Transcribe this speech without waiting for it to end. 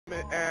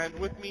And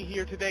with me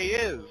here today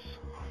is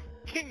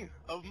King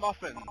of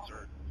Muffins,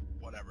 or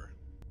whatever.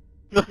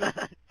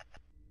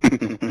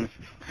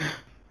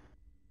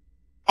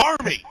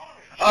 Army!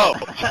 Oh,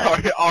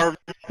 sorry, Army.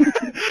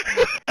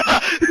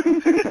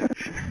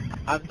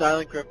 I'm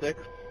Silent Cryptic.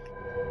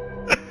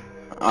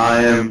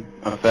 I am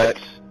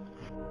Effects.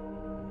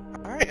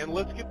 Alright, and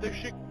let's get this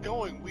shit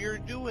going. We're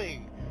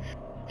doing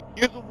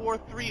Gears of War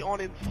 3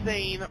 on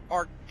Insane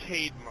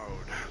Arcade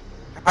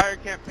Mode. Higher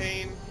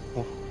campaign.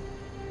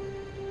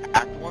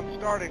 Act 1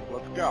 starting.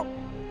 Let's go.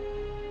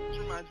 This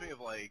reminds me of,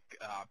 like,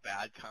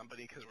 Bad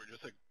Company, because we're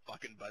just a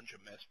fucking bunch of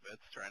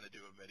misfits trying to do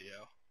a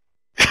video.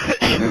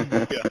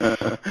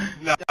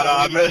 No,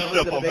 I messed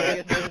up on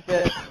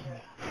that.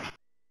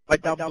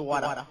 Like dump the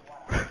water.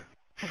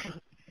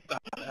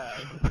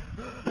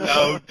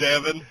 No,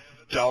 Devin,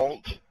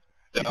 don't.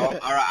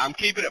 Alright, I'm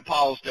keeping it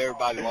paused to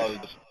everybody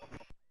loads.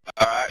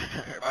 Alright,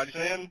 everybody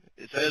saying?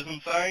 It says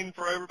insane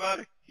for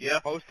everybody? Yeah.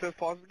 Host says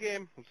pause the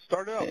game. Let's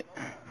start it up.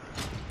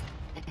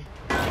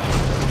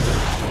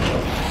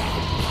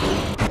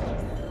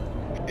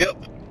 Yep.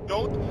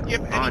 Don't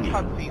skip any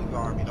cutscenes,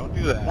 Army. Don't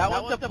do that. That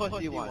was the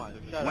pussy one.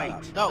 Wait.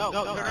 No,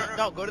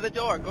 go to the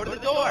door. Go to the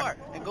door.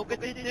 And go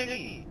get the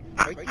thingy.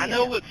 I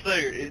know it's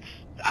there.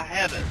 I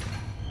have it.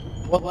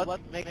 Well,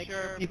 let's make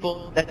sure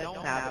people that don't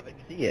have it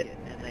see it.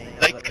 And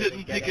they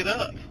couldn't pick it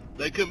up.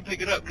 They couldn't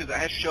pick it up because it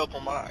has to show up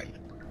on mine.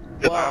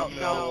 Well,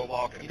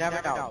 no, you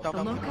never know. The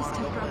locust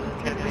took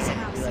Robocator's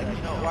house.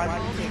 Why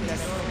did you take that?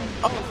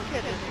 Oh,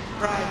 kid, it's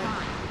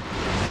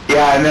private.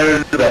 Yeah, I never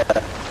knew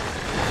that.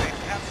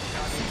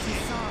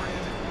 He's sorry.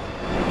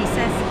 He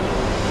says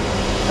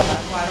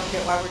That's why I don't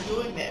get why we're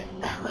doing this.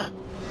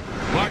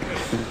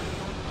 Marcus,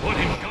 what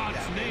in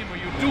God's name are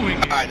you doing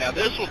here? Alright, now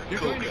this will be You're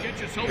cool. going to get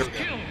yourselves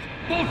killed.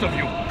 Both of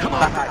you. Come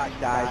on,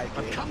 guys.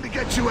 I've come to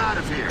get you out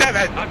of here. Damn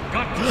it! I've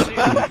got to see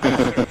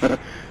you.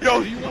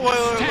 Yo, Do you spoiler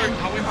understand alert!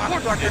 how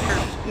important it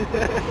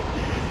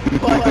is?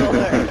 Spoiler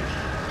alert.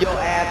 Your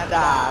ass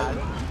died.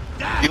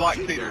 Dad, You like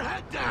keep Peter. your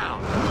head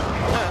down.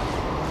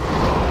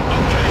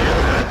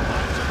 Okay,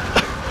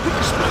 put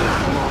the spell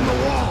on the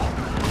wall.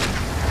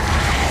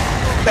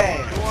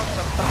 Bang.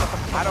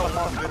 I don't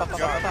want this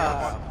guy.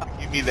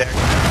 Give me there.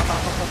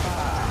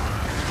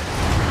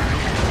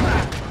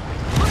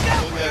 Look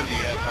at you,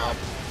 Tom.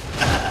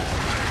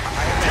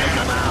 Take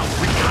him out.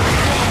 We gotta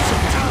go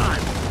some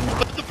time.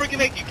 What the freaking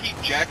heck you keep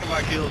jacking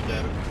my kills,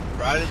 Devin?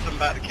 Right as I'm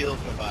about to kill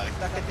somebody.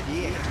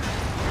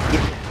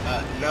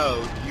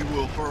 No, you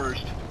will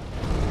first.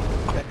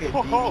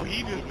 Oh,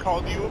 he just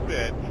called you a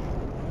bitch.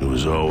 It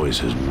was always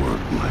his work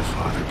my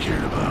father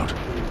cared about.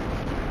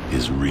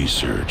 His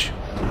research.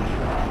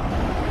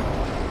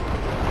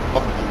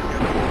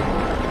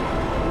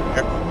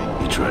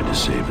 He tried to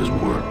save his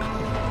work.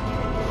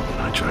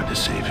 And I tried to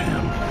save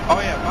him. Oh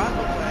yeah, by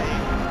the way,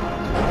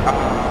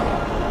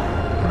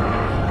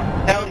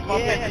 Hell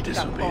yeah, He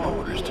disobeyed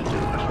orders to do it. you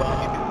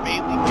can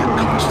mainly It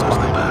cost us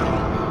the battle.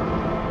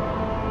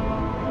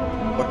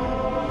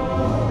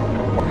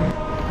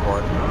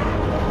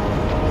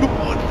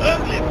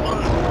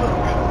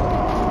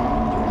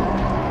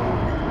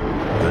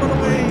 Couldn't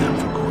blame them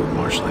for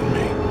court-martialing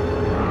me.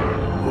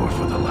 Or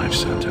for the life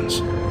sentence.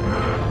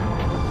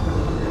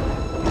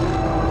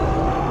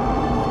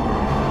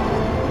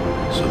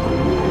 So the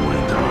war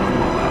went on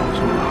while I was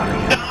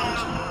rotting in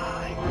prison.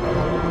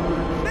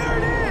 There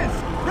it is!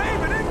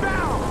 Raven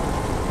inbound!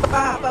 I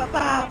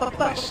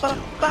still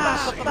gotta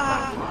save my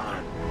father.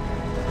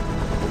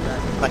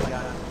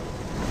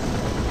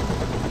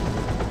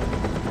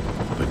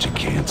 But you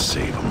can't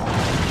save them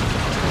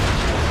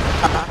all.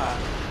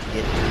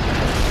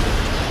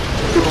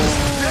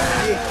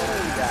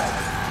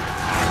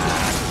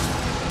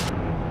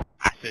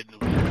 I said no.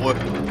 What?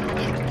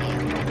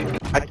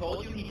 I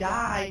told you he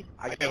died.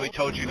 I we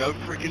told you no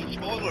freaking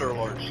spoiler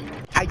alerts.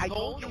 I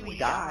told you he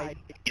died.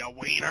 You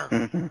wiener.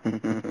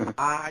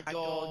 I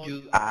told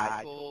you.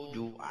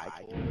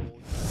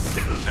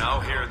 Now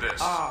hear this.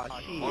 Ah,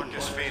 shit.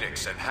 Marcus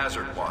Phoenix and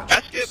Hazard Watch.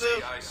 Let's get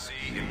this.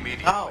 CIC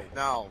immediately. Oh,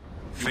 No.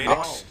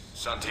 Phoenix,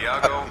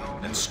 Santiago,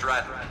 and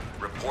Stratton.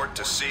 Report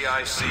to CIC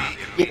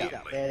get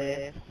up, immediately.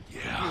 man.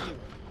 Yeah.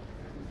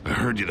 I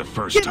heard you the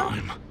first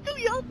time. Do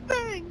your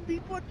thing. Be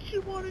what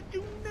you want to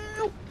do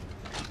now.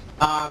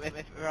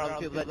 If for all the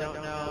people that don't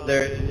know,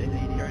 there's, if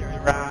he turns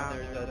around,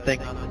 there's a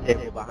thing on the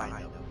table behind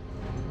him.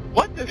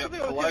 What? There's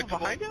something on the table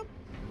behind him?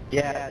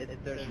 Yeah,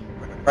 there's,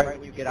 right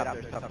when you get up,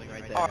 there's something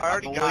right there. Oh, I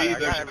already got it.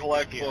 There's a everything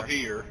collectible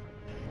here.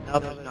 No,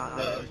 there's not.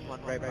 There's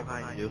one right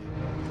behind you.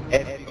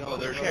 If you go Oh,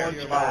 there's towards one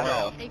your to my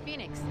left. left. Hey,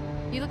 Phoenix,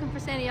 you looking for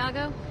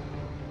Santiago?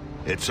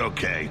 It's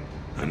okay.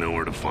 I know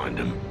where to find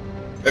him.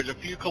 There's a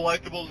few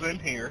collectibles in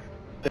here.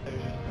 There's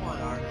just one,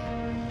 Army.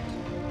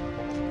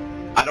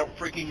 I don't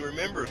freaking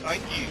remember.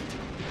 Thank you.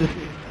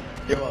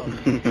 You're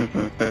welcome.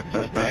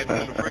 Just stabbed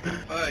me in the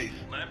freaking face.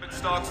 Lamp and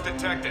stocks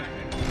detected.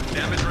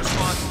 Damage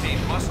response team,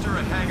 muster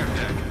and hangar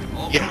deck.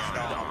 All Yes.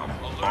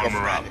 personnel. Armor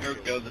out. Here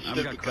we go. The I've got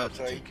stupid cards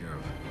to cutscene. take care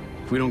of.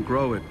 If we don't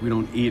grow it, we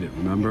don't eat it,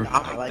 remember?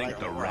 I think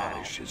the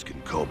radishes can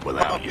cope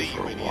without you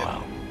for a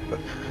while.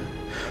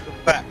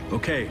 Fact.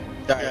 Okay,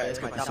 Sorry,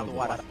 it's my top of the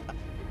water.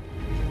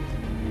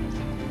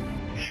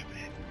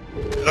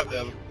 Shut up,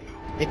 Devin.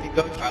 If you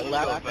go to the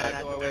left,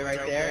 that doorway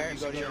right there, you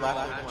go to your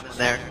left, there's one in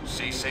there.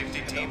 See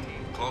safety team.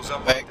 Close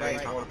up. Back,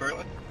 back, on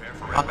Berlin. Prepare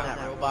for On inbound.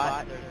 that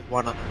robot, there's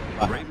one on the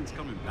robot. Raven's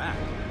coming back.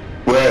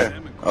 Where?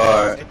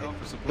 Alright.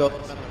 Go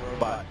to the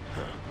robot.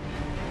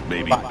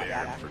 Maybe Robot, Bear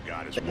yeah.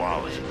 forgot his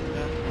wallet.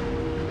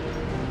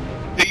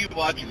 Do you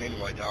watch him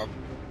anyway, Tom?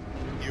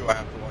 You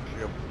have to watch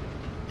him.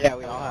 Yeah,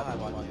 we all have to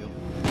watch you.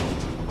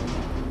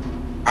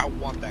 I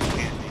want that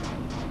candy.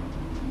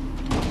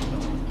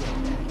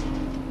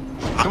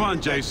 Come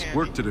on, Jace.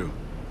 Work to do.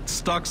 It's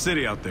Stock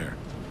City out there.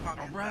 All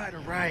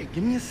right.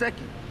 Give me a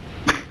second.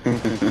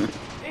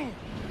 Damn,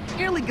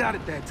 nearly got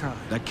it that time.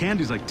 That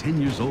candy's like 10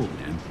 years old,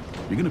 man.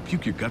 You're gonna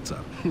puke your guts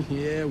out.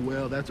 Yeah,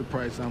 well, that's a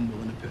price I'm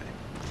willing to pay.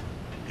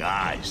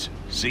 Guys,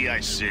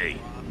 CIC,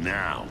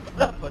 now.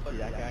 Pussy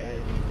that guy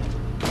is.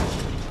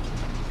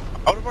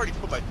 I would have already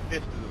put my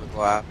fist into the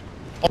glass.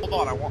 Hold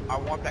on, I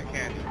want that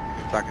candy. Give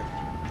me a second.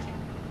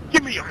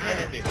 Give me your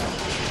candy.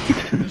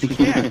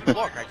 Yeah,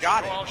 look, I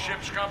got To it. all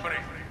ships company.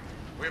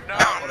 We have now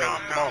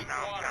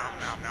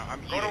No,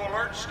 I'm Go to eating.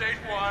 alert state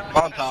 1.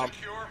 Come on, Tom.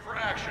 Secure for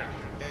action.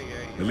 Yeah.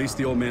 At least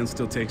the old man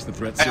still takes the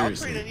threat Hey, I'll trade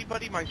seriously.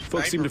 anybody my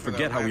Folks seem to sniper for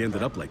forget that how we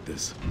ended laptop. up like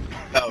this.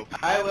 No.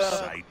 I will.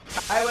 Sight.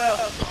 I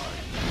will.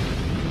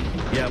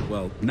 Yeah,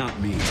 well, not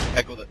me.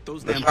 Heck with it.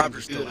 Those The damn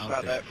sniper's things are still good, it's out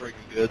not there. that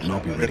freaking good. And I'll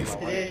be ready for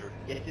Yes, it is.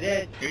 Yes, it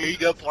is. Here you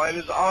go, playing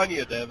as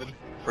Anya, Devin.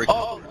 Freaking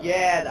Oh,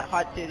 yeah, the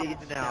hot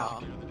titties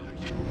now.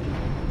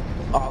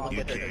 Oh, look You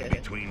at came this.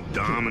 between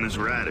Dom and his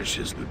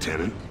radishes,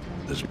 Lieutenant.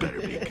 This better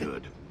be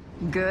good.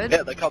 Good?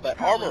 Yeah, they call that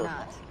Probably armor.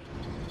 not.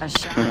 A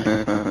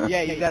shot.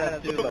 Yeah, you gotta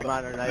do the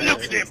modernization.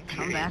 Look at him.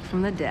 Come back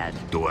from the dead.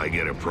 Do I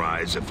get a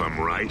prize if I'm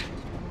right?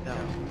 No.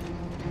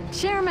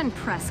 Chairman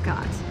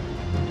Prescott.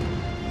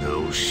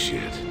 No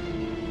shit.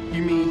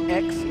 You mean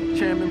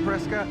ex-Chairman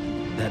Prescott?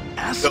 That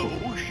asshole.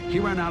 No. He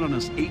ran out on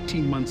us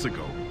 18 months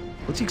ago.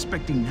 What's he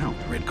expecting now?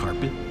 The red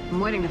carpet? I'm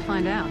waiting to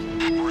find out.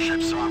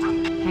 Warship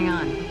Sovereign, Hang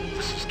on.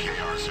 this is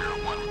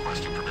KR-01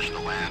 requesting permission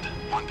to land.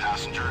 One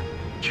passenger,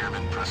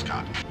 Chairman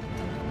Prescott.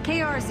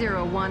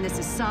 KR-01, this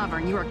is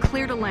Sovereign. You are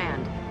clear to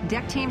land.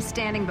 Deck team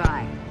standing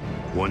by.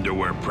 Wonder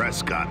where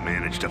Prescott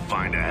managed to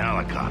find a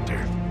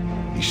helicopter.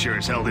 He sure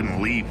as hell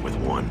didn't leave with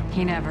one.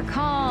 He never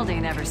called, he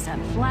never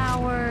sent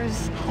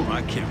flowers. Oh,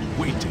 I can't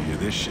wait to hear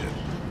this shit.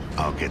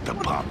 I'll get the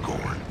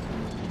popcorn.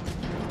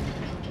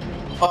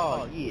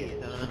 Oh, yeah,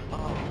 son.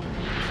 Oh.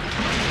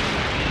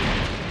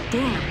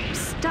 Damn,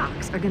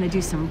 stocks are gonna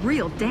do some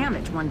real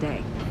damage one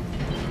day.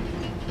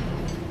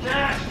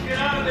 Dash, get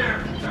out of there!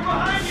 They're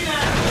behind you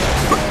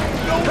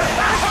now!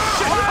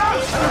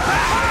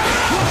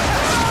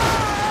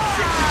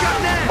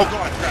 Oh,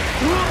 God, crap.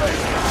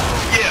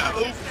 Yeah,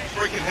 oh,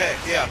 freaking heck,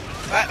 yeah.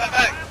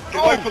 Back.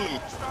 Get away from me.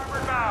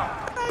 Starboard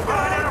bow.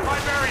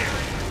 Unidentified variant.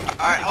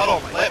 Alright, hold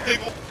on. Let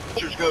people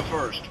go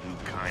first. You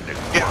kinda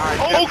Yeah, alright.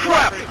 Oh,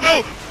 crap!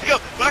 No! Go,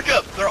 back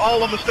up. They're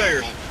all on the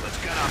stairs. Let's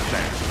get up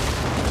there.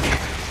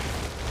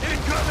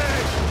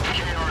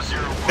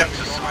 KR-01, this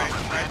is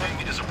Sovereign.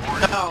 Landing is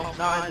aboard. No,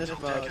 not in this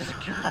mode. Ready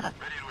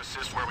to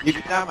assist where we You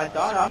can. can have my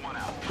thought off. One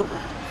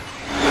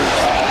out.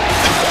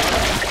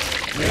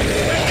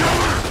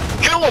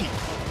 Kill him!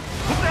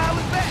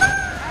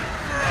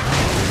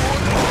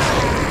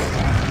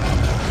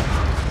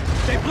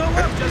 They blew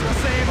up just the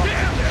same.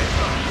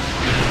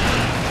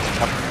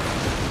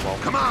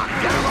 Come on,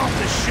 get him off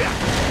the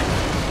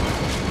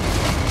ship!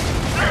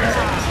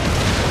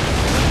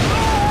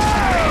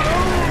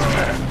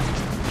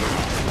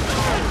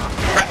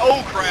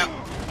 Oh, crap!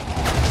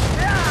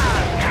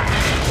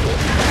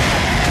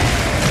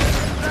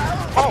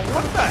 Oh,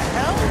 what the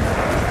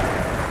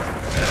hell?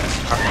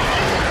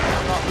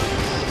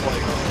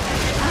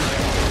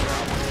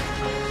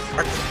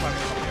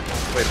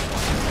 Wait a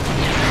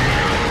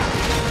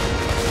minute.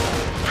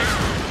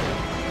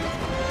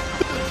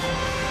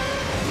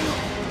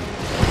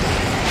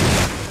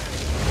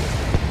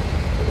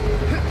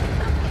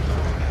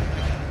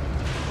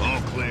 All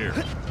clear.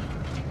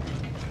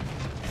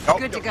 Oh,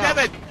 Good to go.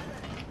 Devin!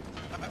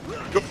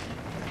 Go.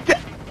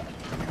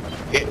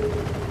 Yeah.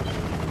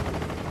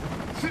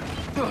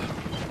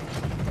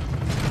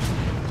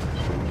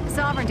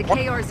 Sovereign to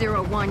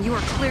KR-01, you are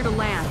clear to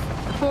land.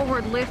 The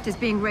forward lift is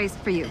being raised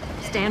for you.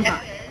 Stand by.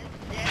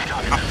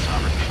 Copy that,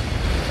 Sovereign.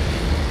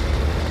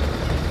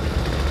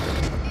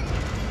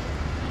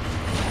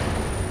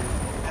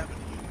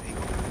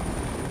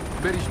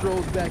 Betty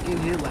strolls back in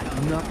here like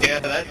nothing. Yeah,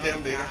 that's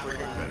him being a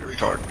freaking Better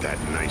park that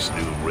nice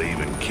new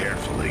Raven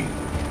carefully.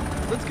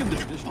 Let's give the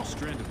traditional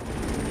stranded.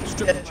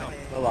 Strip the chopper.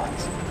 A lot.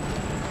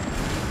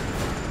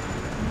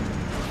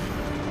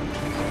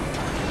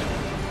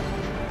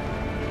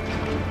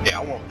 Yeah,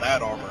 I want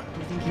that armor.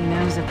 You think he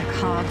knows that the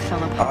cog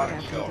fell apart Oh,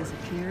 after sure. he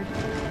disappeared?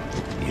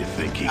 You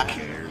think he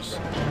cares?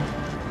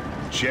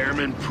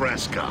 Chairman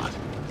Prescott,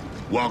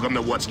 welcome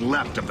to what's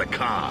left of the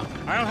cog.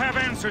 I'll have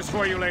answers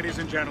for you, ladies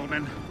and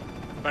gentlemen.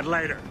 But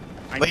later.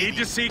 I Lady, need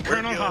to see where'd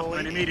Colonel you go, Hoffman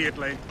lady?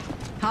 immediately.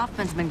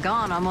 Hoffman's been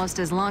gone almost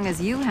as long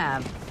as you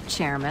have,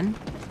 Chairman.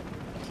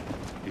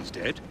 He's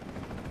dead?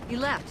 He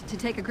left to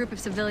take a group of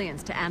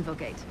civilians to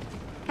Anvilgate.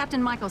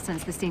 Captain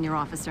Michelson's the senior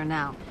officer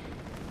now.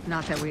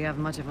 Not that we have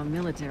much of a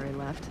military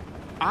left.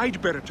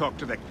 I'd better talk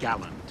to the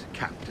gallant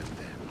captain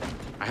then.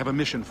 I have a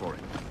mission for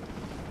him.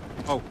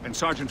 Oh, and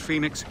Sergeant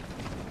Phoenix,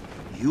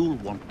 you'll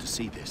want to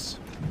see this.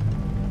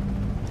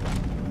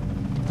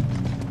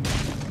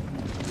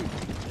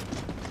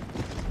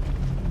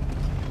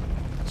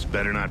 This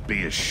better not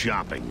be a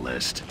shopping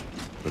list.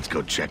 Let's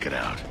go check it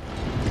out.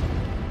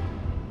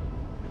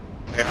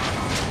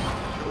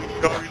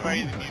 Who the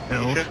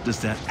hell does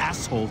that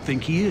asshole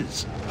think he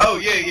is? Oh,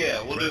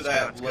 yeah, we'll do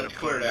that. Let's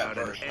clear it out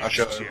first. I'll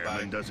show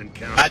everybody.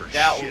 I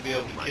doubt we'll be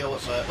able to kill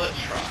it, but let's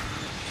try.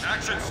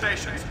 Action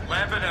stations.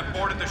 Lambent have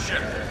boarded the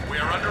ship. We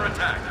are under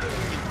attack.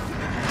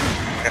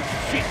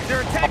 Shit,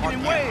 they're attacking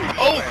in waves!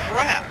 Oh,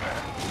 crap!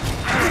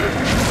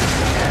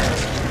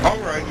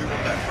 Alright, you're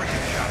with that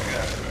freaking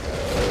shotgun.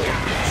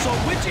 So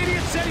which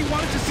idiot said he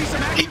wanted to see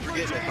some action? Keep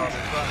forgetting it's on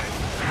his side.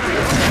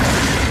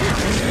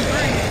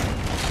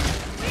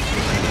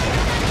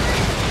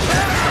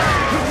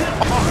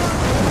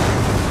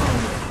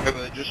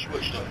 They just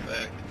switched to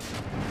effect.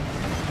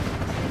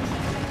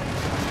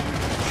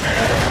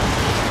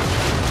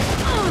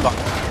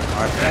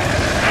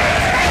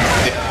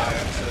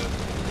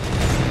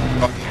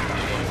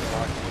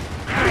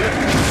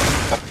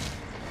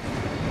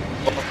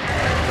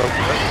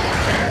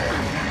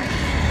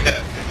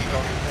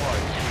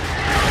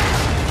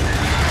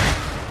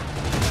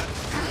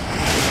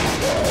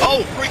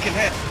 Oh, freaking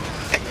heck!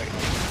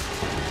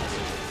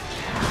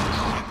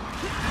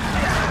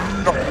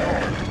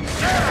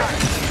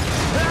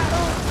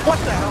 What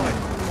the hell?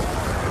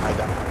 I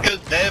died. Because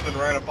Devin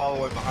ran up all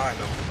the way behind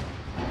him.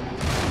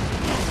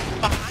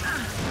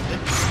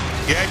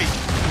 Getty.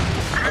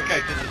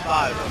 Okay, to the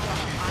side of him.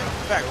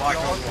 Effect, like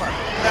on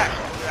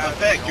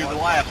Effect, you're the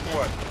last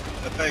one.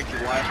 Effect, you're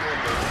the last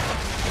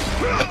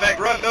one. Effect,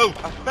 run, no!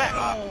 Effect!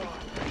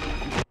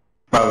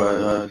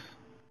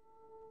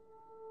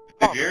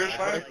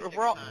 Alright, if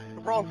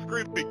we're all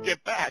screaming,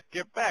 get back,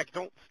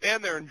 don't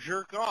stand there and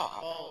jerk off.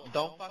 Oh,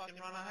 don't fucking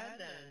run ahead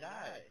then and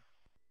die.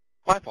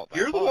 My fault.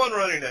 You're the one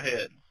running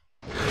ahead.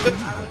 Who the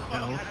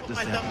hell does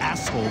that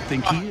asshole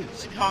think he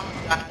is?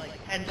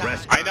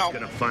 Prescott's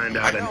gonna find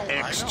out an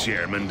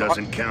ex-chairman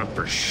doesn't count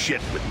for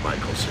shit with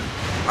Michelson.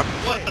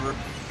 Whatever.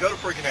 Go to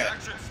freaking head.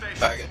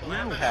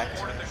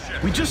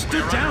 We just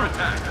stood down.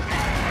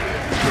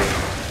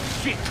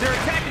 Shit, they're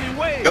attacking in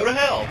waves! Go to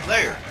hell.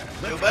 There.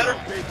 Feel better?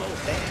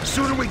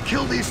 Sooner we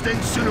kill these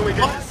things, sooner we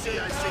get the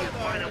CIC and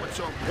find out what's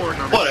so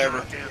important on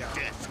Whatever. this goddamn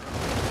desk.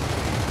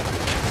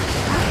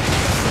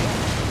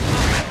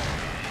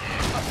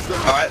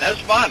 Alright,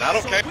 that's fine. I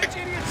don't care. Which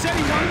idiot said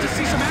he wanted to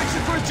see some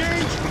action for a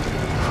change?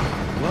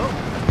 Well,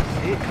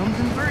 it comes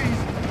in threes.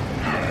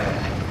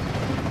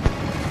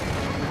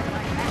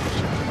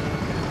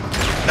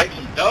 Take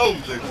some does.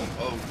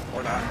 Oh,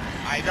 or not.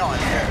 I know.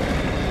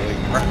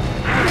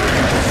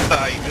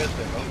 You missed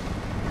it. Oh.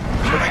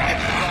 Should I get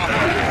this off?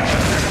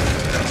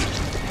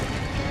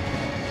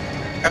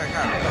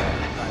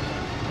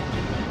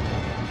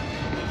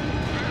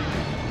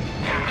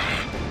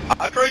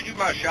 I trade you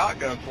my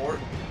shotgun for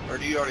it. Or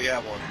do you already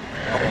have one?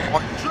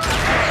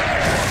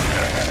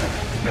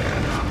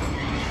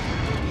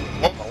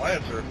 Want my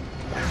Lancer?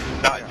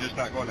 Not just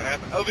not going to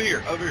happen. Over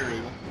here,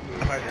 Eagle.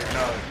 No, it's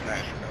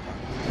Nasher.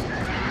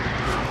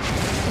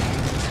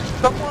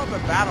 Somewhere on the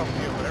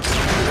battlefield, whatever.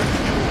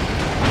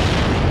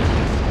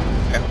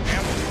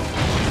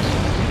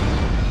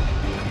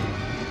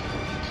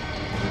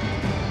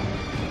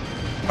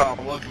 Oh,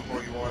 I'm looking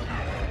for you one.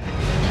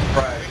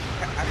 Right.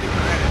 I think I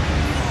had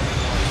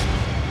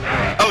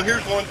it. Oh,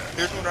 here's one.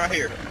 Here's one right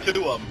here.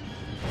 Two of them.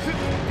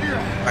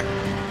 Right.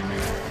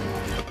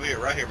 Over here,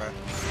 right here, man.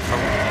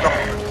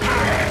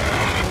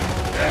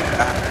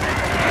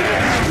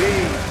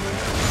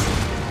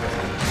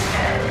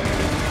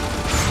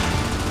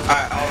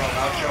 Alright, hold on.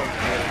 I'll show you.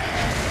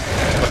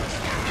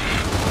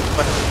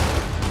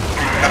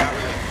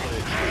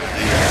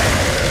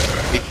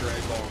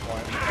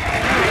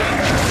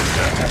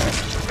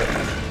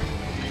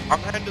 I'm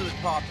heading to the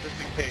top just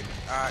in case.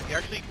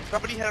 Actually,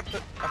 somebody head up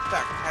to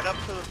head up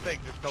to the thing.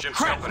 Just double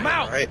Crap, I'm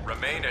out! Right.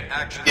 Remain at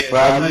action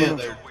Yeah, station.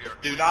 there.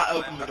 Do not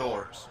open the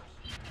door.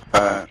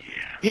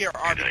 Here,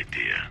 Good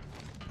idea.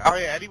 Oh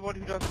yeah, anyone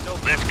who doesn't know.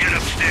 Let's get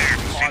upstairs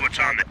and see what's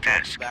on the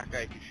desk. That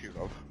guy can shoot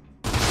him.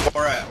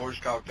 Where at? Where's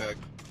contact?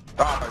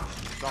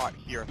 He's not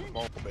here at the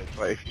moment,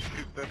 but if you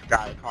shoot this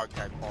guy,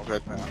 contact falls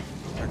right now.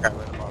 That guy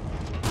right above.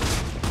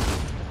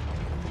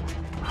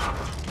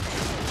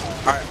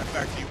 Alright, in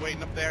fact, you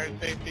waiting up there in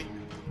safety?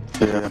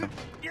 Yeah.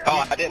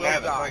 Oh, I didn't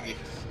have it, thank you.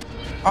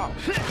 Oh.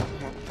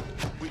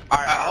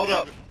 Alright, hold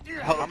up.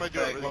 I'm gonna do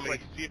it really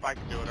quick, see if I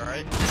can do it,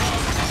 alright?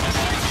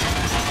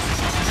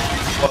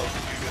 Whoa,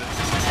 you good.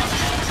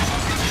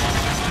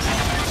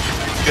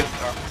 Good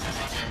stuff.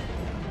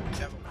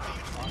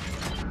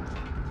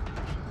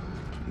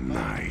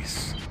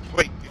 Nice.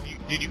 Wait,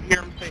 did you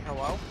hear him say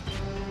hello?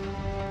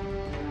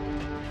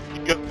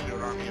 You go do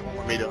it on me, it won't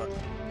let me do it.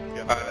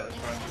 Yeah, Alright, that's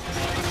fine.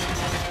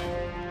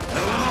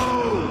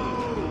 Hello!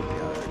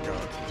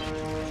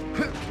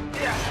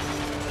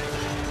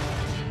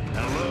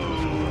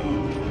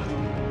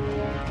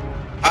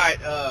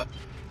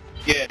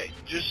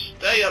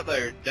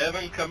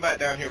 Devin, come back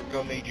down here. We're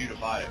gonna need you to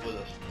fight it with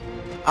us.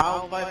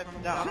 I'll fight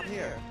from down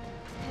here.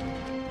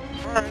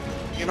 Alright,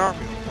 you know.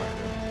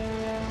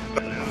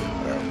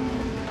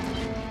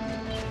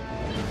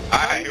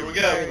 Alright, here we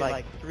go.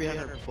 Like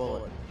 300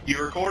 bullets. You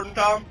recording,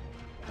 Tom?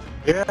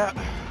 Yeah.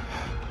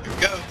 Here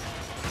we go.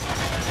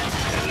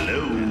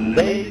 Hello.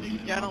 Ladies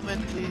and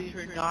gentlemen, please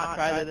do not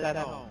try this at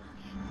home.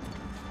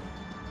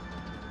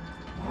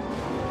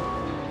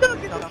 Look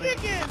at the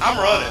chicken! I'm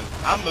running.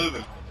 I'm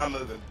moving. I'm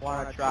moving.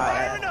 Wanna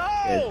try it?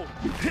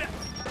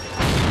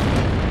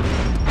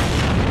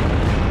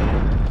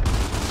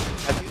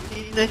 Have you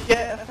seen this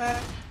yet,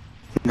 Effect?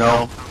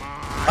 No.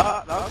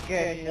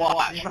 Okay.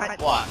 Watch.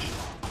 Watch.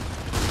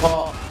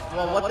 Well,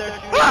 what they're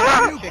shooting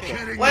Ah! is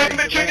chicken. Land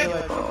the chicken!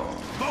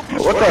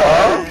 What the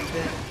hell?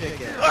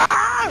 Chicken.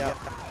 Ah! Yep.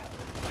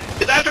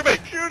 It's after me!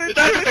 Shoot it! It's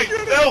after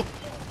me! No!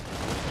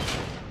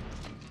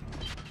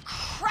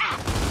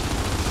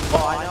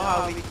 Well, I know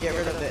how we can get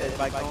rid of it is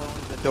by going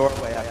through the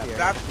doorway up here.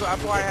 That's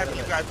why I have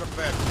you guys up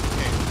there.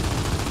 Okay.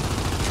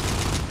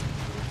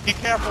 Be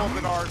careful of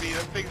an RV.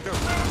 That thing's doing.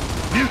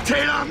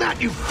 Mutate on that,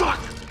 you fuck!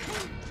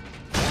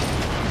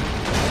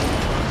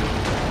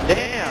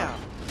 Damn.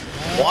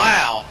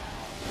 Wow!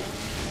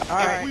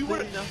 Alright, we would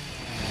clean them.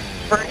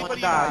 For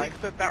anybody die. who thinks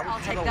that that I'll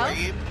was take gonna those.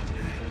 wave,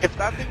 if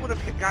that thing would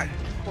have gotten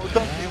close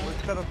up, it would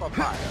set us on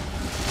fire.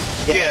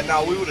 Yeah,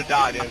 no, we would have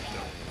died instantly.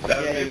 That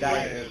would Yeah, have you been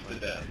died.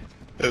 instant death.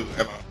 Who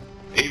am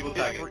I? Evil,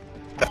 take it.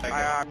 Take it.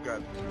 I'm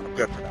good. I'm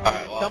good for now.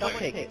 Alright, well, Someone I'll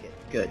take it.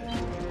 Good.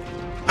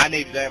 I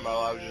needed ammo.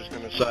 I was just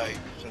gonna say,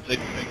 since he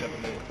picked up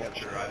a new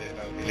capture, I didn't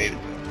know he needed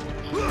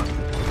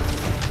it.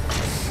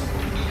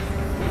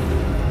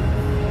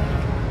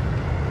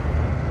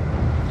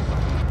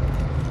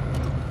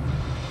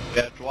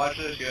 You have to watch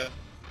this, yeah?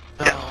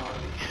 No.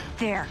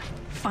 There.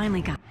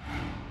 Finally got.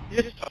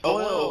 Just Oh,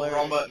 spoil whoa, alert.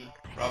 wrong button.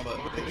 Wrong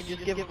button. Can you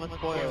just give him a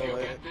spoiler If you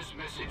alert? get this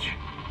message,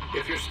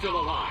 if you're still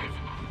alive,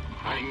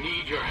 I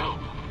need your help.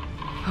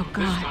 Oh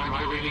This God. time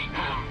I really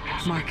am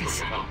asking Marcus.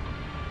 for your help.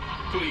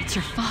 Please, It's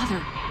your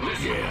father.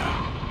 listen.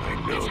 Yeah, I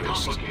It's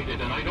noticed.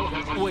 complicated and I don't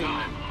have much Wait,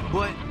 time.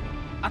 but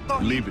I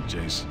thought Leave it,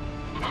 Jace.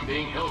 I'm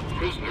being held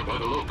prisoner by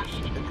the Locusts.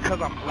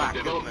 Because I'm I've black,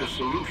 isn't developed a it?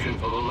 solution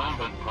for the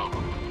Lambent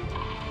problem.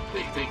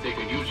 They think they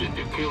can use it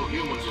to kill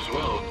humans as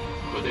well,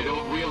 but they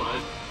don't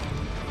realize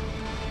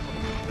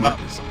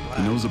Marcus,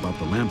 he knows about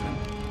the Lambent.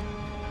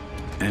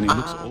 And he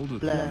looks older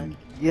than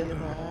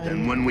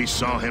And when we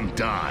saw him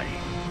die,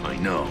 I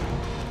know.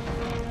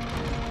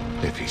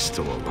 If he's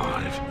still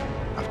alive,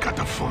 I've got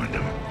to find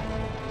him.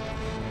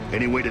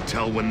 Any way to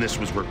tell when this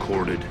was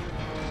recorded?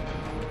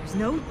 There's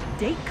no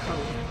date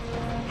code.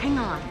 Hang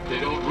on. they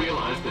don't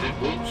realize that it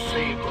won't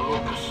save the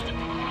Locust.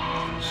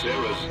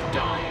 Sarah's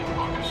dying,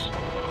 Marcus.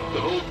 The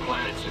whole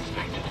planet's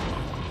infected.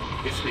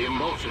 It's the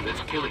emotion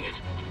that's killing it.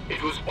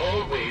 It was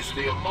always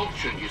the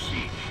emotion, you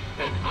see,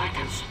 and I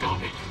can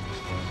stop it.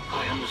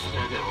 I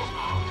understand it all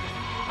now.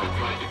 I've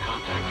tried to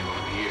contact you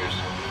over the years,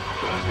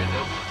 but I've been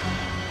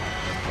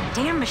helpless.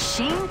 Damn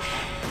machine.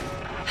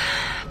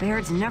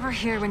 Baird's never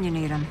here when you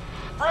need him.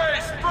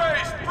 Brace!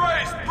 Brace!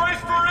 Brace! Brace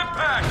for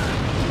impact!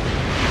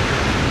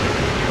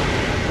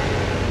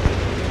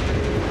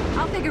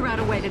 I'll figure out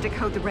a way to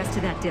decode the rest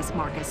of that disc,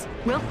 Marcus.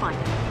 We'll find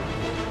it.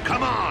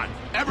 Come on!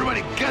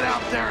 Everybody get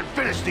out there and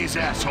finish these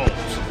assholes!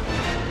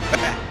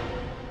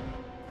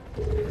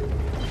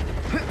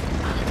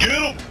 Get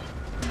him!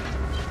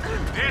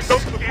 This Go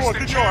to the is floor. the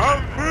Get your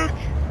chairman. house,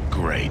 bitch!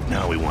 Great,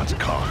 now he wants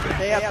coffee.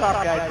 Stay up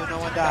top, guys, so no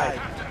one dies.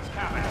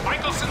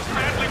 Michelson's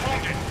badly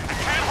wounded. I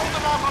can't hold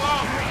them off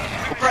alone.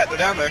 Oh crap, they're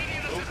down there.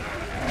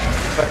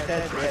 But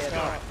that's stay up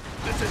top.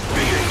 This is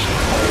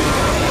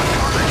Phoenix!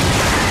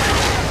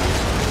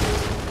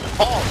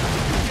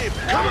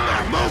 Come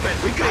on, move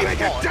it! We gotta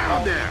get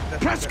down there!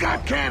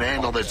 Prescott can't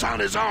handle this on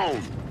his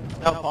own!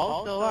 No,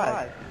 Paul's still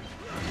alive.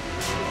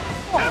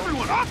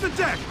 Everyone off the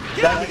deck!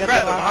 Yeah, you got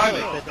Grab the him, behind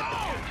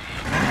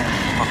me.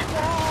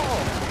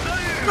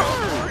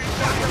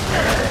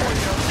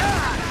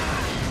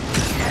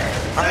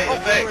 Hey,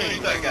 Effect,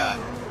 shoot that guy.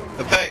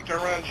 Effect,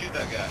 turn around and shoot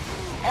that guy.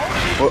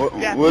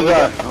 Where's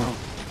that?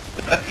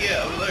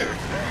 Yeah, over there.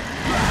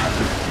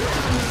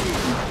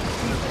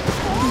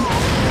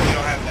 You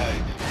don't have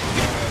knives.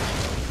 You don't have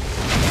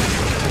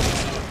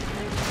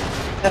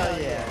Hell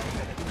yeah.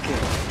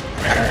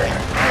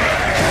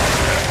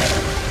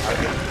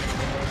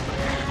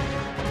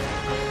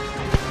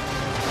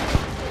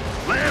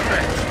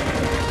 Lambert!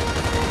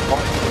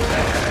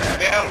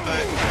 Stay out of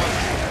it.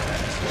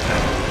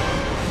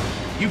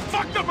 You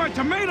fucked up my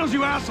tomatoes,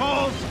 you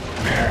assholes!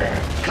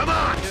 Come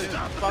on!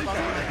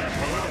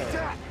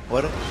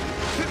 What?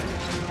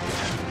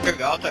 Here,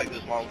 I'll take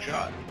this long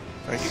shot.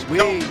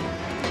 Sweet.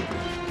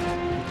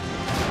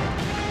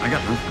 I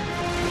got nothing.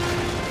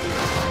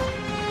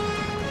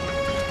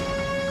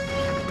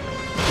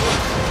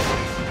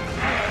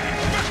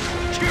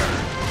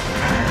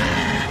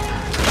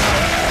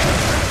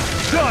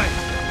 Done.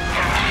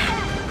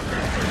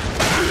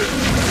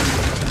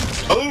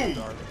 Boom!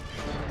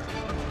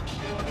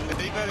 If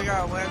anybody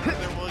got a lens in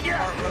their William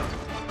Hartman,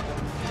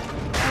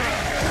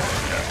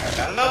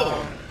 got another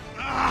one.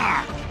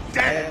 Ah!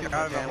 Damn!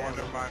 Got another one,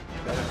 never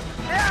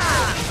mind.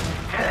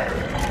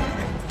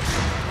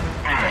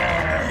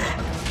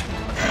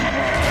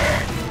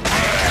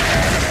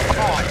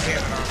 Oh, I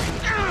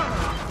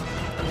can't.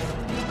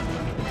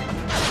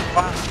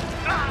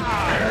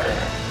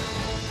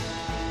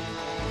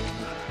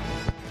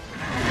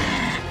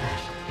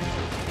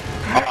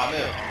 Oh, I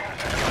missed.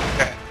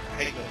 Okay,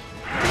 I hate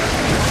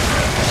this.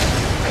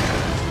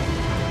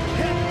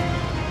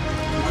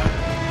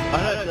 I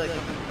know I feel like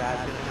something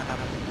bad's gonna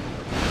happen.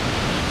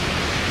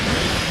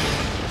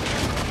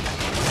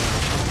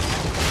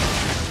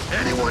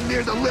 Anyone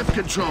near the lift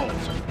controls?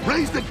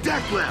 Raise the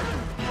deck lift!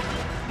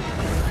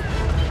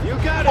 You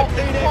got it,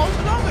 Phoenix! Close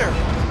another.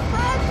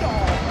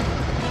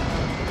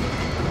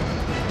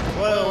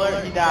 Spoiler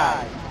alert, he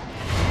died.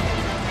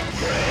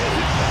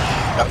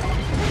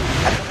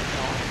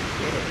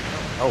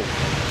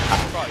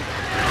 Oh.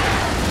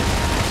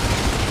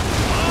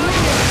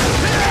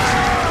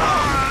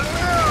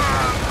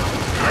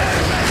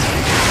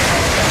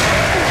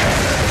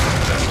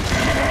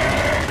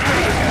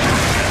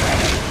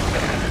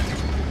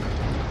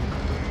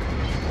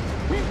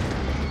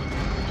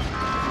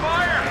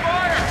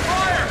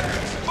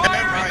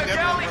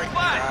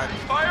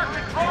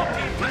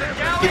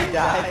 He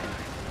died.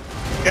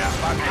 Yeah,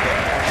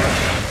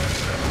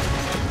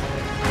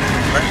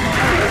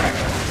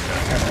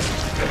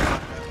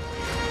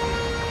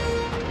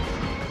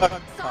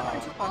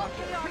 Sullivan, to all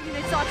AR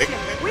units on ship.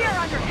 We are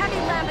under heavy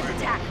lambent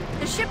attack.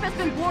 The ship has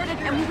been boarded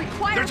and we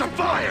require... There's a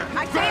fire!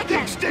 I say Grab the again,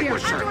 we are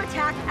extinguisher! under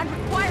attack and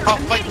require I'll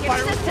fight the immediate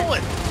fire with assistance.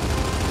 bullets.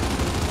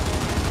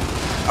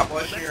 God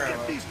bless Let's you.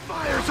 get these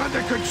fires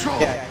under control!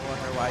 Yeah, I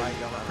wonder why you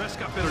don't.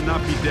 Prescott better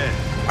not be dead.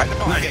 I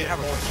know, I didn't have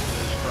a bunch of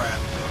this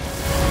crap.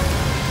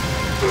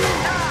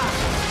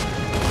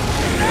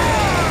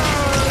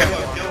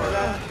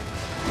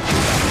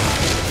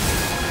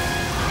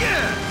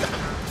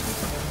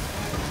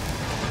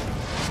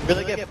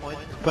 Really get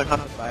points for putting on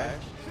the fire?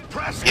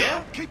 Prescott,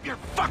 Yeah. keep your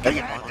fucking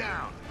head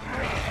down!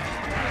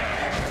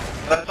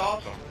 That's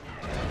awesome.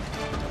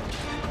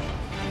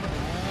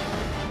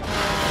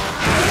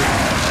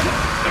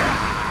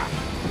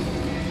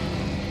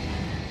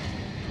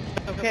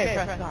 Okay,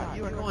 Prescott,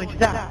 you are going to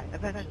die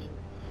eventually.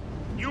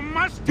 You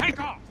must take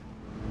off!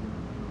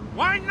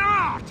 Why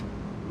not?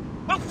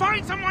 We'll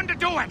find someone to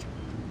do it!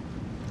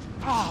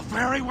 Oh,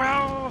 very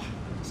well.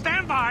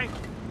 Stand by.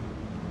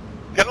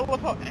 Gotta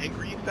love how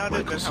angry you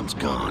sounded. Michelson's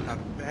gone.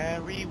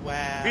 Very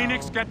well.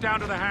 Phoenix, get down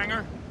to the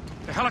hangar.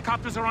 The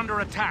helicopters are under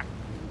attack.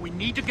 We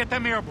need to get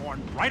them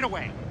airborne right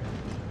away.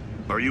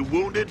 Are you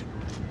wounded?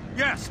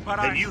 Yes, but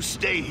Then you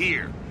stay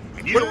here.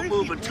 And you Where don't is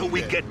move he until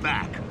we wounded? get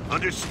back.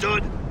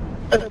 Understood?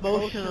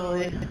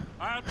 Emotionally.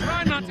 I'll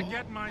try not to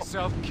get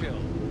myself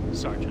killed,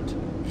 Sergeant.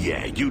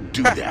 Yeah, you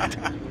do that.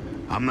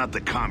 I'm not the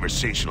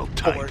conversational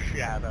type.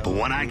 Foreshadow. But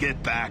when I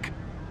get back,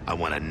 I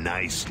want a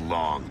nice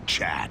long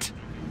chat.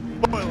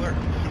 Spoiler.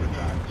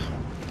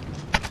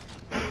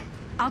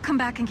 I'll come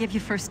back and give you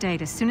first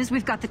aid as soon as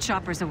we've got the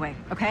choppers away,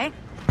 okay?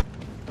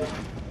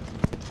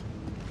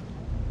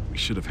 We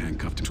should have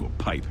handcuffed him to a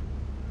pipe.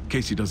 In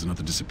case he does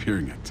another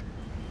disappearing act.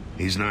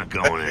 He's not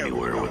going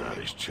anywhere without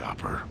his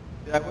chopper.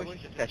 I wish you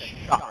just said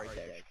shot right there.